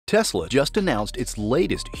Tesla just announced its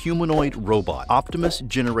latest humanoid robot, Optimus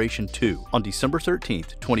Generation 2, on December 13,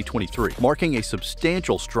 2023, marking a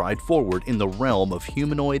substantial stride forward in the realm of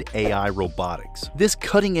humanoid AI robotics. This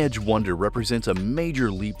cutting-edge wonder represents a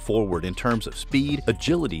major leap forward in terms of speed,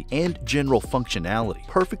 agility, and general functionality,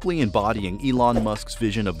 perfectly embodying Elon Musk's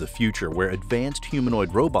vision of the future where advanced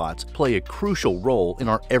humanoid robots play a crucial role in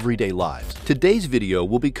our everyday lives. Today's video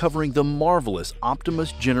will be covering the marvelous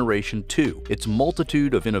Optimus Generation 2, its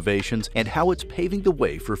multitude of innovations, and how it's paving the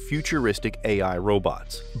way for futuristic AI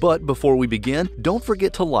robots. But before we begin, don't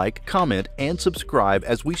forget to like, comment, and subscribe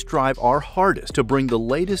as we strive our hardest to bring the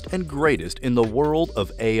latest and greatest in the world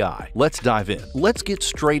of AI. Let's dive in. Let's get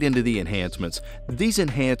straight into the enhancements. These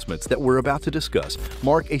enhancements that we're about to discuss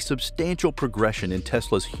mark a substantial progression in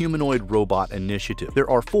Tesla's humanoid robot initiative. There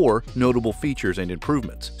are 4 notable features and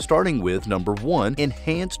improvements, starting with number 1,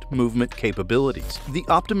 enhanced movement capabilities. The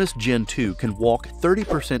Optimus Gen 2 can walk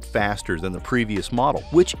 30% faster than the previous model,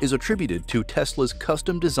 which is attributed to Tesla's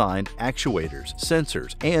custom-designed actuators,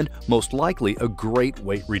 sensors, and most likely a great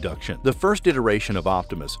weight reduction. The first iteration of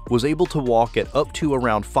Optimus was able to walk at up to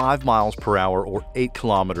around 5 miles per hour or 8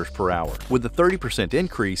 kilometers per hour. With the 30%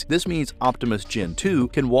 increase, this means Optimus Gen 2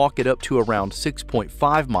 can walk at up to around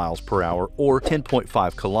 6.5 miles per hour or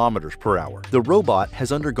 10.5 kilometers per hour. The robot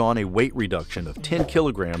has undergone a weight reduction of 10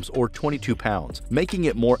 kilograms or 22 pounds, making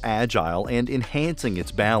it more agile and enhancing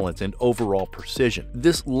its balance and overall precision.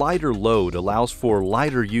 This lighter load allows for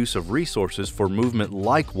lighter use of resources for movement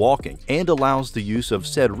like walking and allows the use of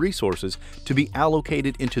said resources to be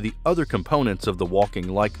allocated into the other components of the walking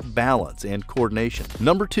like balance and coordination.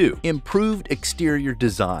 Number 2, improved exterior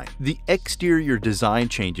design. The exterior design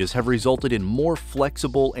changes have resulted in more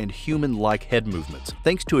flexible and human-like head movements,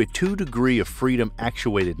 thanks to a 2 degree of freedom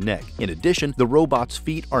actuated neck. In addition, the robot's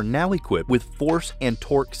feet are now equipped with force and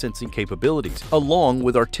torque sensing capabilities, along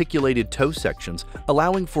with articulated toe sections,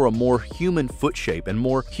 allowing for a more human foot shape and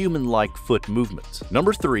more human-like foot movements.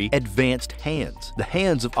 Number 3, advanced hands. The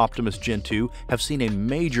hands of Optimus Gen 2 have seen a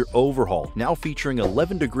major overhaul, now featuring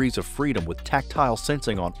 11 degrees of freedom with tactile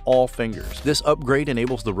sensing on all fingers. This upgrade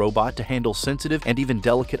enables the robot to handle sensitive and even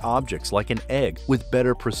delicate objects like an egg with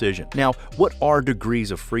better precision. Now, what are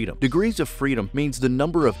degrees of freedom? Degrees of freedom means the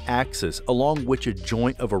number of axes along which a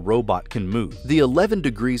joint of a robot can move. The 11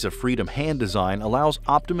 degrees of freedom hand design allows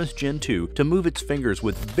Optimus Gen 2 to move its fingers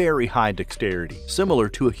with very high dexterity, similar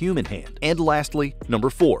to a human hand. And lastly, number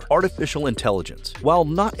 4, artificial intelligence. While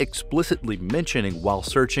not explicitly mentioning while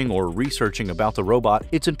searching or researching about the robot,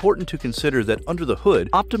 it's important to consider that under the hood,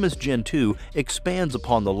 Optimus Gen 2 expands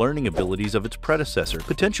upon the learning abilities of its predecessor,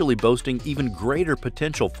 potentially boasting even greater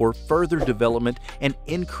potential for further development and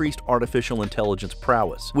increased artificial intelligence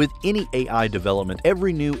prowess. With any AI development,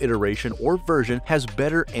 every new iteration or version has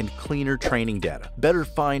better and cleaner training data, better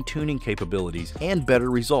fine-tuning capabilities, and better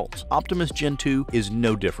results. Optimus Gen 2 is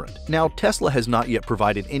no different. Now, Tesla has not yet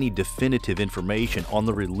provided any definitive information on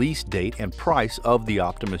the release date and price of the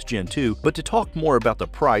Optimus Gen 2, but to talk more about the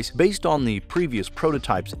price, based on the previous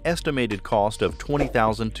prototype's estimated cost of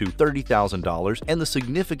 $20,000 to $30,000 and the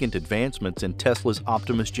significant advancements in Tesla's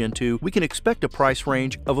Optimus Gen 2, we can expect a price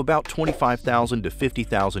range of about $25,000 to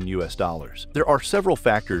 $50,000 US. There are several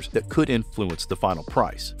factors that could influence the final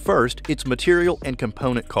price. First, its material and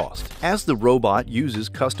component cost. As the robot uses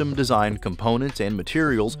custom-designed components and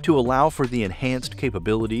materials to allow for the enhanced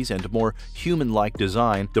capabilities and more human-like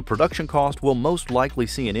design, the production cost will most likely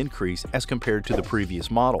see an increase as compared to the previous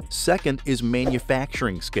model. Second is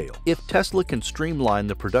manufacturing scale. If Tesla can streamline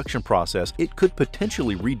the production process, it could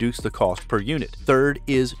potentially reduce the cost per unit. Third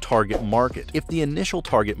is target market. If the initial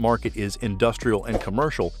target market is industrial and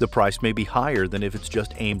commercial, the price may be higher than if it's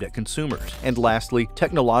just aimed at consumers. And lastly,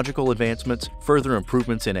 technological advancements, further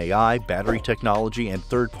improvements in AI, battery technology, and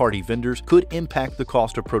third-party vendors could impact the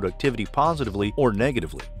cost of productivity positively or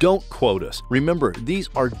negatively. Don't quote us. Remember, these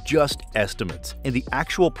are just estimates, and the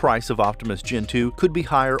actual price of Optimus Gen 2 could be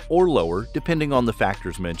higher or lower depending on the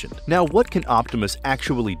factors mentioned. Now, what can Optimus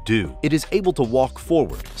actually do? It is able to walk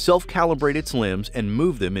forward, self-calibrate its limbs, and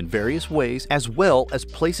move them in various ways, as well as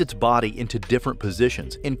place its body into different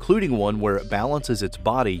positions, including one where it balances its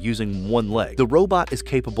body using one leg. The robot is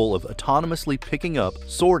capable of autonomously picking up,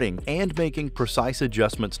 sorting, and making precise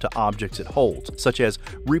adjustments to objects it holds, such as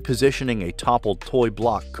repositioning a toppled toy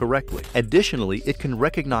block correctly. Additionally, it can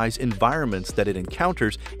recognize environments that it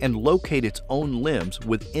encounters and locate its own limbs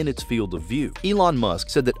within its field of view. Elon Musk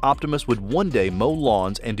said that Optimus would one day mow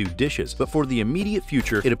lawns and do dishes, but for the immediate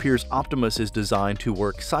future, it appears Optimus is designed to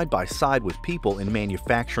work side by side with people in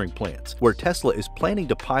manufacturing plants, where Tesla is planning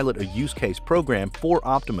to pilot a use case program for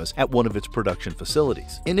Optimus at one of its production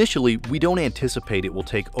facilities. Initially, we don't anticipate anticipate it will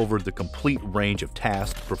take over the complete range of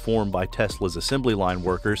tasks performed by Tesla's assembly line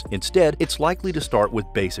workers. Instead, it's likely to start with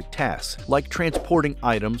basic tasks, like transporting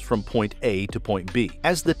items from point A to point B.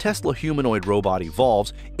 As the Tesla humanoid robot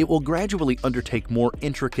evolves, it will gradually undertake more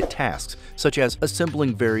intricate tasks, such as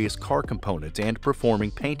assembling various car components and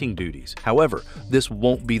performing painting duties. However, this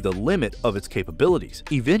won't be the limit of its capabilities.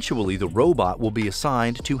 Eventually, the robot will be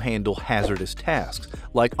assigned to handle hazardous tasks,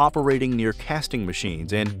 like operating near casting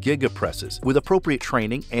machines and gigapresses. With appropriate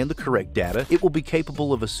training and the correct data, it will be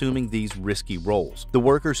capable of assuming these risky roles. The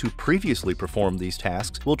workers who previously performed these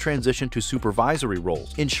tasks will transition to supervisory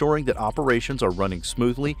roles, ensuring that operations are running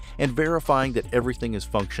smoothly and verifying that everything is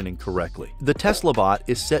functioning correctly. The Tesla bot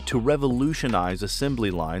is set to revolutionize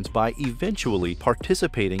assembly lines by eventually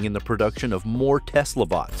participating in the production of more Tesla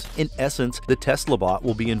bots. In essence, the Tesla bot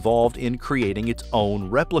will be involved in creating its own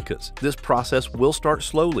replicas. This process will start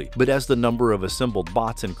slowly, but as the number of assembled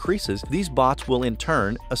bots increases, these bots will in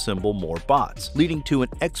turn assemble more bots, leading to an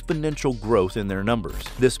exponential growth in their numbers.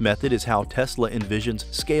 This method is how Tesla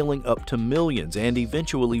envisions scaling up to millions and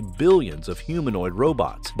eventually billions of humanoid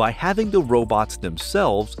robots, by having the robots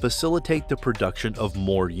themselves facilitate the production of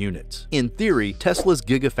more units. In theory, Tesla's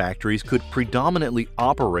Gigafactories could predominantly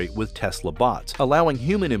operate with Tesla bots, allowing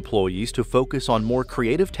human employees to focus on more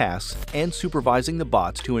creative tasks and supervising the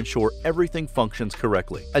bots to ensure everything functions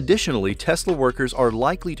correctly. Additionally, Tesla workers are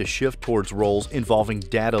likely to shift towards roles involving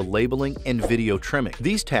data labeling and video trimming.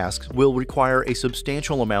 These tasks will require a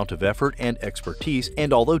substantial amount of effort and expertise,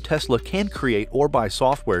 and although Tesla can create or buy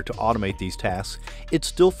software to automate these tasks, it's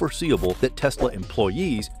still foreseeable that Tesla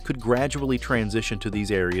employees could gradually transition to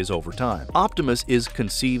these areas over time. Optimus is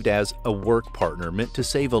conceived as a work partner meant to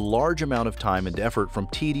save a large amount of time and effort from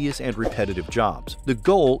tedious and repetitive jobs. The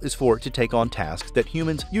goal is for it to take on tasks that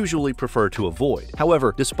humans usually prefer to avoid.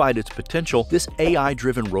 However, despite its potential, this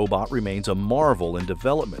AI-driven robot remains a marvel in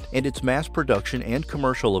development, and its mass production and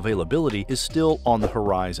commercial availability is still on the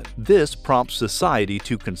horizon. This prompts society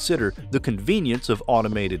to consider the convenience of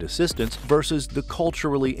automated assistance versus the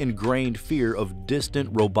culturally ingrained fear of distant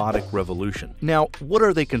robotic revolution. Now, what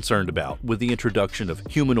are they concerned about with the introduction of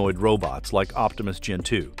humanoid robots like Optimus Gen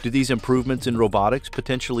 2? Do these improvements in robotics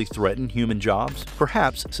potentially threaten human jobs?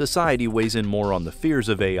 Perhaps society weighs in more on the fears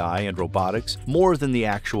of AI and robotics more than the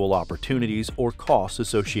actual opportunities or costs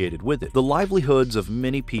associated with it. The livelihoods of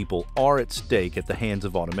many people are at stake at the hands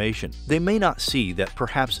of automation. They may not see that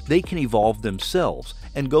perhaps they can evolve themselves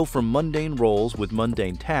and go from mundane roles with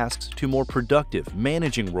mundane tasks to more productive,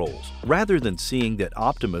 managing roles. Rather than seeing that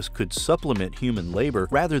Optimus could supplement human labor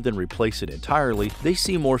rather than replace it entirely, they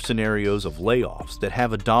see more scenarios of layoffs that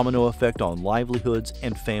have a domino effect on livelihoods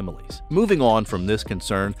and families. Moving on from this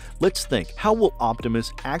concern, let's think, how will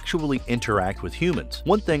Optimus actually interact with humans?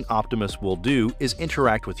 One thing Optimus will do is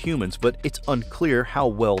interact with humans, but it's unclear how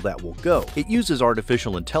well that will go. It uses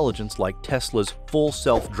artificial intelligence like Tesla's full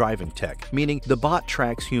self-driving tech, meaning the bot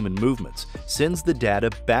tracks human movements, sends the data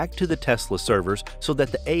back to the Tesla servers so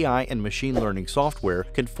that the AI and machine learning software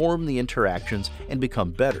can form the interactions and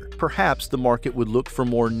become better. Perhaps the market would look for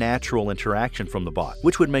more natural interaction from the bot,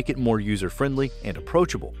 which would make it more user-friendly and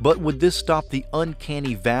approachable. But would this stop the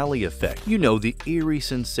uncanny valley effect? You know, the eerie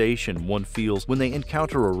sensation one feels when they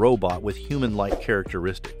encounter a robot with human-like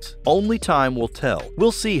characteristics. Only time will tell.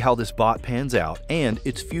 We'll see how this bot pans out and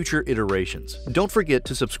its future iterations. Don't forget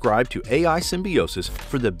to subscribe to AI Symbiosis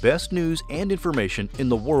for the best news and information in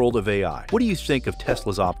the world of AI. What do you think of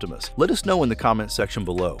Tesla's Optimus? Let us know in the comment section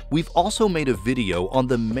below. We've also made a video on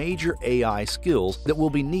the major AI skills that will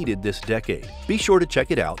be needed this decade. Be sure to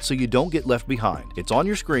check it out so you don't get left behind. It's on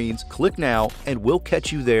your screens, click now, and we'll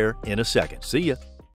catch you there in a second. See ya!